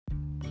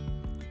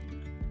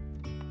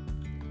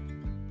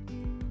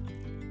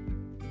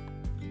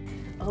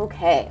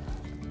Okay,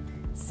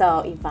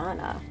 so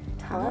Evonna,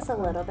 tell us a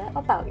little bit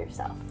about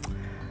yourself.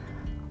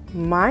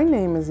 My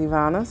name is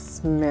Evonna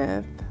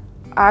Smith.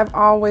 I've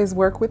always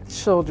worked with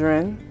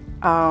children,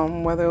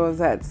 whether it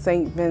was at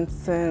St.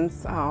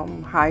 Vincent's,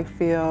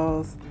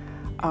 Highfields,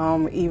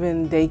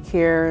 even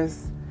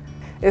daycares.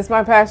 It's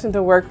my passion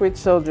to work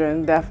with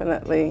children,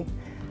 definitely.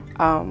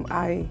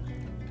 I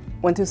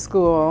went to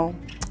school,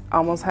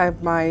 almost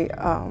had my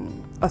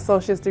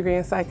associate's degree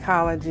in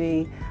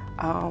psychology,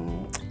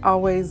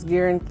 always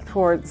gearing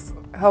towards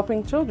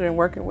helping children,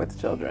 working with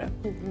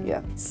children.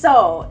 Yeah.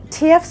 So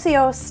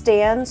TFCO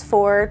stands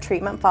for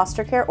Treatment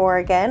Foster Care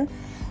Oregon,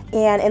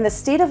 and in the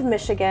state of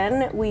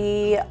Michigan,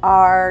 we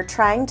are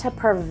trying to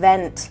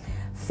prevent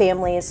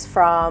families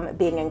from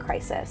being in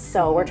crisis.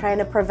 So we're trying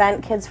to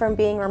prevent kids from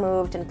being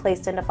removed and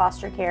placed into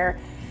foster care.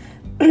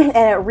 And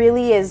it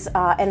really is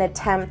an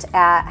attempt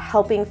at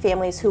helping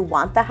families who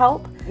want the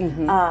help,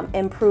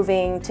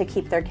 improving to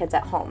keep their kids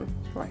at home.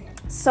 Right.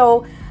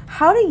 So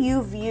how do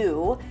you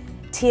view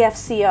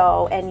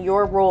TFCO and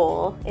your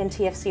role in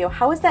TFCO?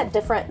 How is that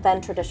different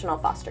than traditional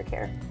foster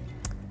care?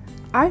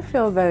 I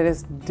feel that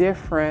it's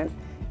different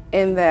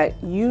in that,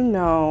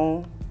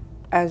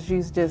 as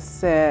you just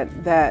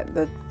said, that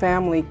the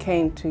family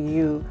came to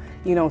you,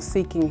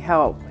 seeking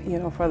help,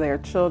 for their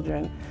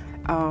children,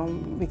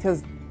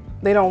 because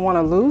they don't want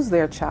to lose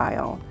their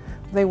child.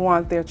 They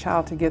want their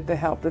child to get the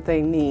help that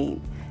they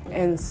need.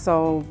 And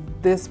so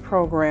this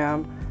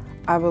program,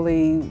 I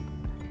believe,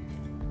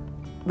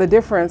 the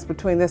difference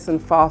between this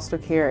and foster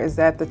care is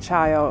that the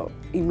child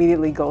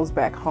immediately goes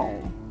back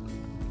home.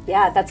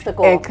 Yeah, that's the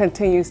goal. And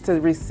continues to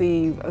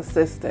receive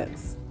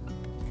assistance.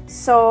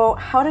 So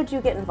how did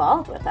you get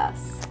involved with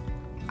us?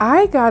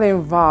 I got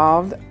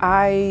involved,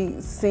 I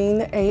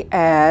seen an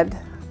ad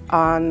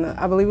on,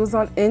 I believe it was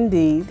on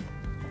Indeed.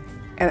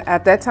 And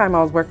at that time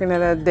I was working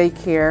at a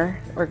daycare,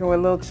 working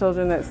with little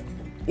children that's,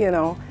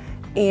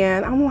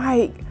 and I'm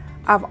like,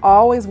 I've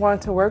always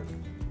wanted to work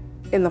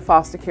in the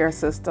foster care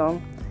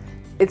system.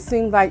 It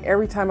seemed like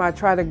every time I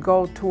tried to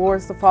go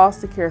towards the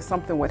foster care,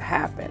 something would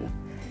happen.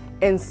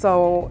 And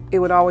so it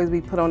would always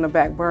be put on the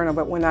back burner.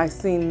 But when I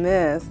seen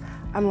this,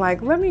 I'm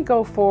like, let me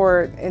go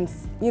forward and,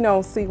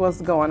 see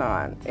what's going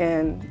on.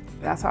 And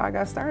that's how I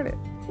got started.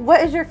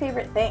 What is your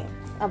favorite thing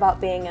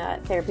about being a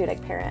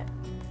therapeutic parent?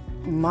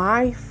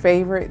 My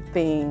favorite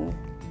thing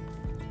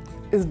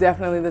is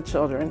definitely the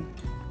children.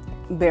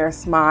 Their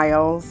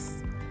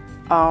smiles,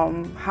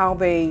 how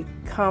they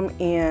come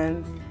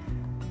in,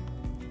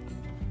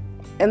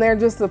 and they're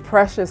just a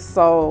precious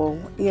soul,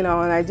 and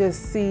I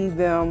just see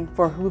them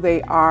for who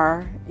they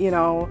are.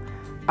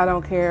 I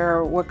don't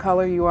care what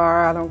color you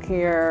are, I don't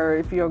care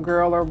if you're a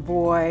girl or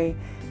boy,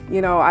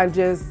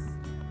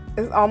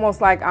 it's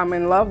almost like I'm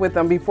in love with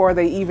them before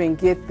they even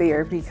get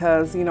there,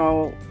 because,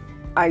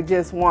 I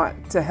just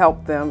want to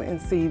help them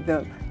and see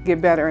them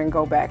get better and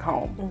go back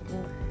home.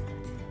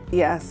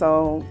 Yeah,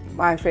 so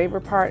my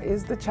favorite part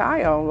is the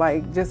child,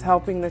 like just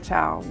helping the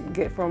child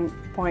get from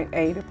point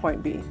A to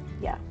point B.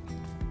 Yeah.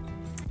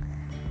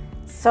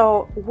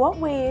 So what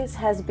ways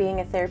has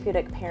being a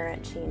therapeutic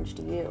parent changed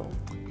you?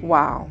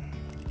 Wow.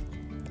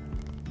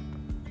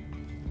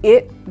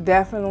 It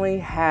definitely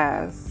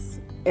has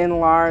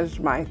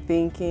enlarged my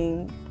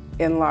thinking,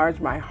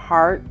 enlarged my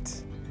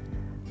heart,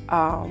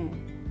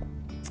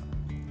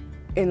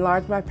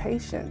 enlarged my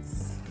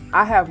patience.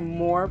 I have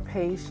more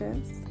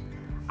patience.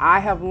 I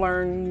have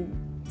learned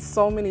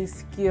so many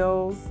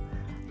skills,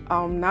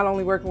 not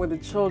only working with the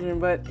children,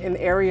 but in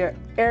every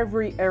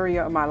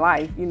area of my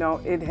life.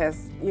 It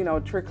has,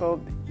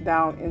 trickled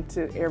down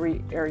into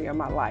every area of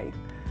my life.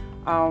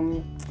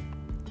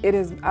 It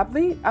is, I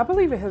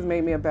believe it has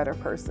made me a better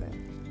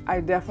person.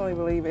 I definitely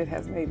believe it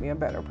has made me a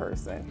better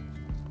person.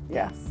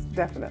 Yes,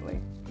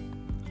 definitely.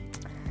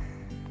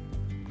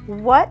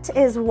 What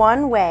is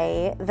one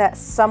way that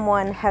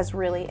someone has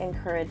really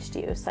encouraged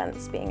you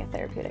since being a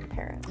therapeutic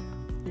parent?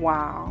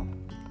 Wow.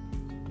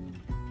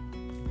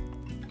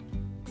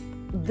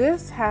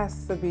 This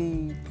has to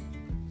be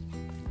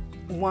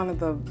one of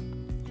the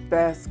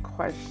best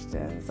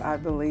questions, I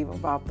believe,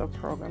 about the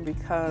program,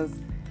 because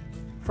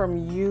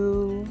from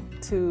you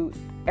to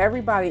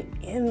everybody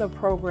in the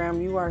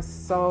program, you are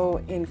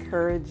so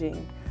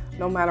encouraging.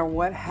 No matter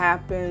what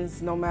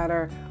happens, no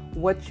matter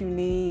what you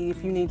need,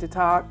 if you need to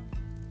talk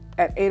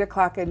at 8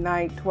 o'clock at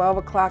night, 12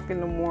 o'clock in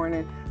the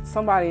morning,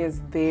 somebody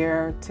is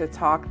there to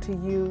talk to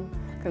you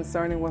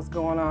concerning what's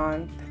going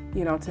on,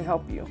 to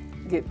help you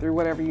get through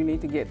whatever you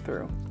need to get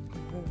through.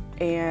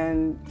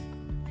 And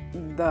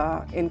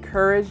the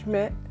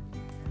encouragement,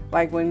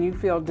 like when you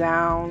feel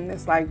down,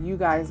 it's like you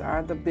guys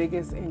are the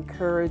biggest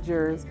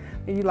encouragers.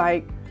 And you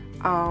like,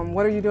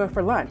 what are you doing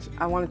for lunch?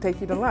 I want to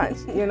take you to lunch.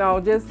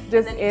 Just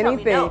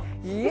anything. No.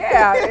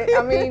 Yeah,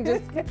 I mean,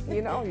 just,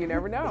 you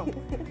never know.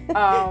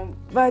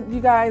 But you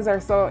guys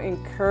are so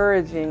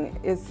encouraging.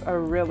 It's a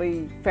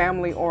really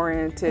family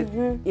oriented,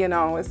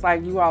 it's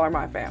like you all are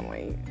my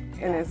family,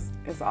 and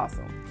it's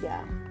awesome.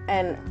 Yeah,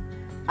 and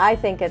I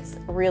think it's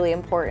really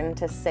important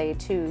to say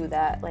too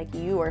that like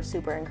you are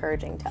super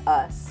encouraging to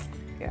us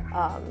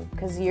Yeah.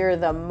 Because you're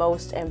the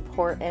most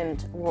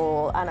important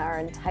role on our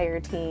entire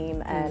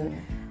team,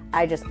 and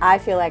I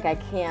feel like I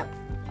can't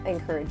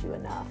encourage you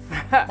enough.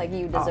 Like,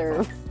 you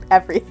deserve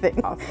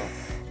everything. Awesome.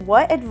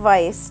 What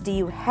advice do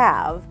you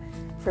have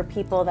for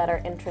people that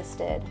are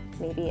interested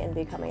maybe in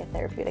becoming a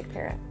therapeutic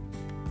parent?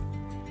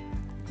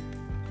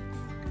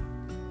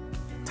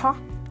 Talk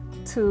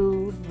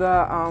to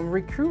the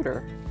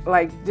recruiter.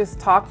 Like, just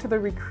talk to the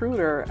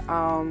recruiter.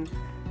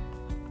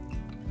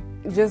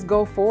 Just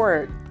go for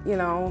it. You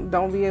know,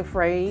 don't be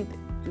afraid.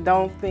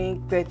 Don't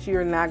think that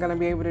you're not going to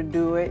be able to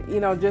do it. You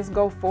know, just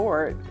go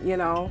for it. You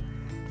know,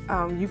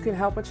 you can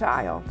help a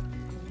child.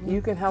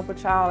 You can help a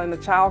child, and the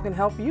child can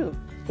help you.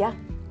 Yeah.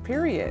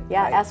 Period.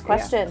 Yeah. Like, ask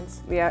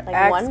questions. Yeah. Like,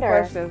 ask wonder.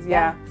 questions.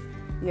 Yeah.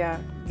 Yeah.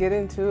 Get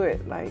into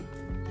it. Like,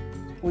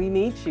 we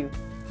need you.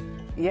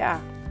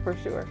 Yeah, for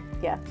sure.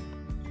 Yeah.